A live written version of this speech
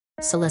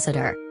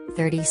Solicitor,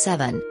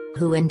 37,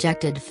 who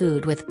injected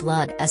food with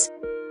blood as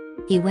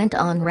he went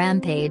on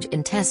rampage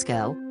in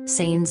Tesco,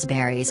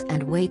 Sainsbury's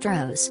and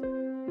Waitrose.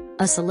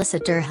 A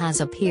solicitor has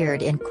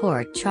appeared in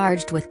court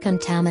charged with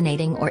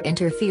contaminating or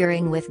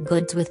interfering with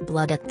goods with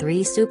blood at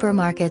 3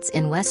 supermarkets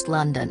in West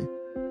London.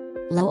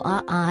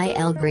 Loa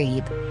El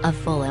Grebe, of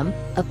Fulham,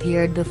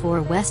 appeared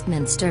before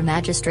Westminster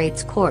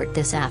Magistrates Court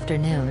this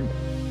afternoon.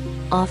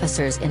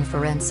 Officers in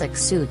forensic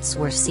suits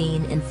were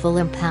seen in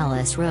Fulham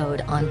Palace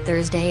Road on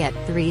Thursday at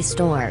 3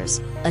 stores,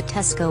 a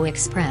Tesco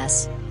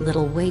Express,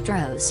 Little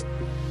Waitrose,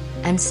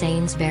 and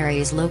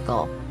Sainsbury's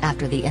local,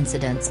 after the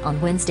incidents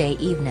on Wednesday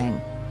evening.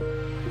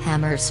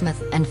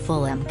 Hammersmith and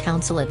Fulham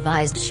Council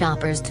advised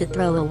shoppers to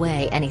throw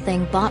away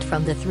anything bought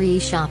from the 3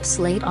 shops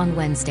late on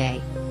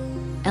Wednesday.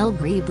 El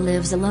Grebe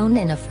lives alone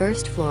in a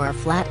first-floor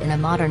flat in a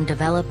modern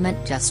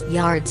development just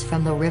yards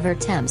from the River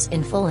Thames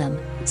in Fulham,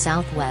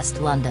 southwest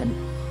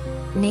London.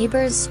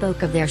 Neighbours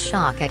spoke of their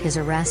shock at his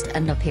arrest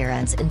and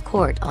appearance in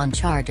court on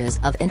charges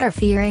of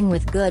interfering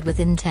with good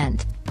with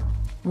intent.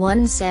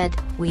 One said,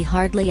 "We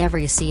hardly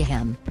ever see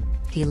him.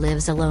 He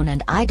lives alone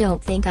and I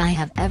don't think I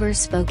have ever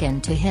spoken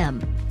to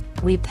him.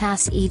 We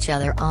pass each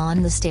other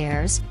on the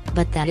stairs,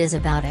 but that is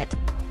about it."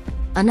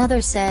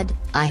 Another said,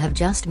 "I have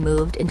just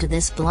moved into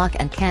this block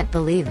and can't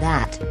believe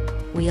that.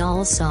 We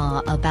all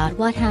saw about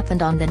what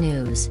happened on the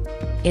news.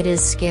 It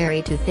is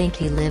scary to think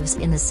he lives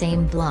in the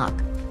same block."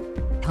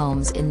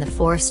 Homes in the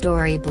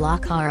 4-story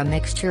block are a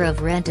mixture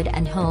of rented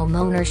and home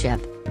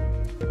ownership.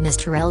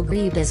 Mr. El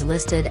Grebe is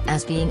listed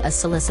as being a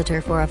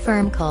solicitor for a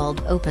firm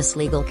called Opus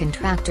Legal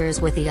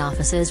Contractors with the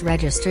offices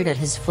registered at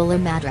his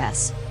Fulham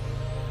address.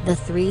 The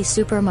 3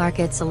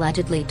 supermarkets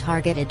allegedly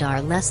targeted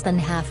are less than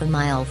half a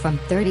mile from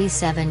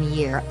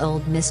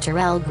 37-year-old Mr.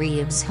 El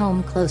Grebe's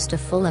home close to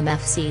Fulham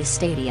FC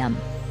Stadium.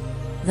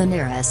 The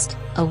nearest,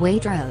 a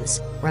Waitrose,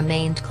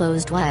 remained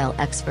closed while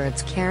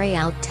experts carry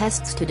out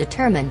tests to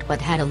determine what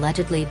had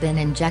allegedly been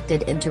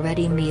injected into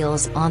ready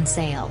meals on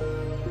sale.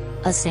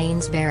 A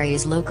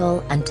Sainsbury's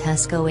local and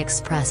Tesco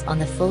Express on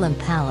the Fulham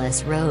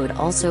Palace Road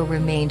also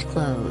remained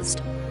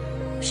closed.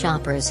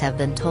 Shoppers have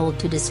been told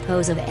to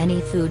dispose of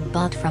any food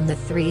bought from the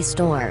 3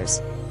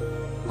 stores.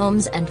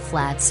 Homes and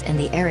flats in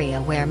the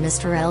area where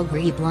Mr. El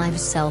Grebe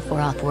lives sell for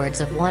upwards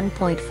of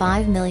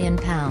 £1.5 million.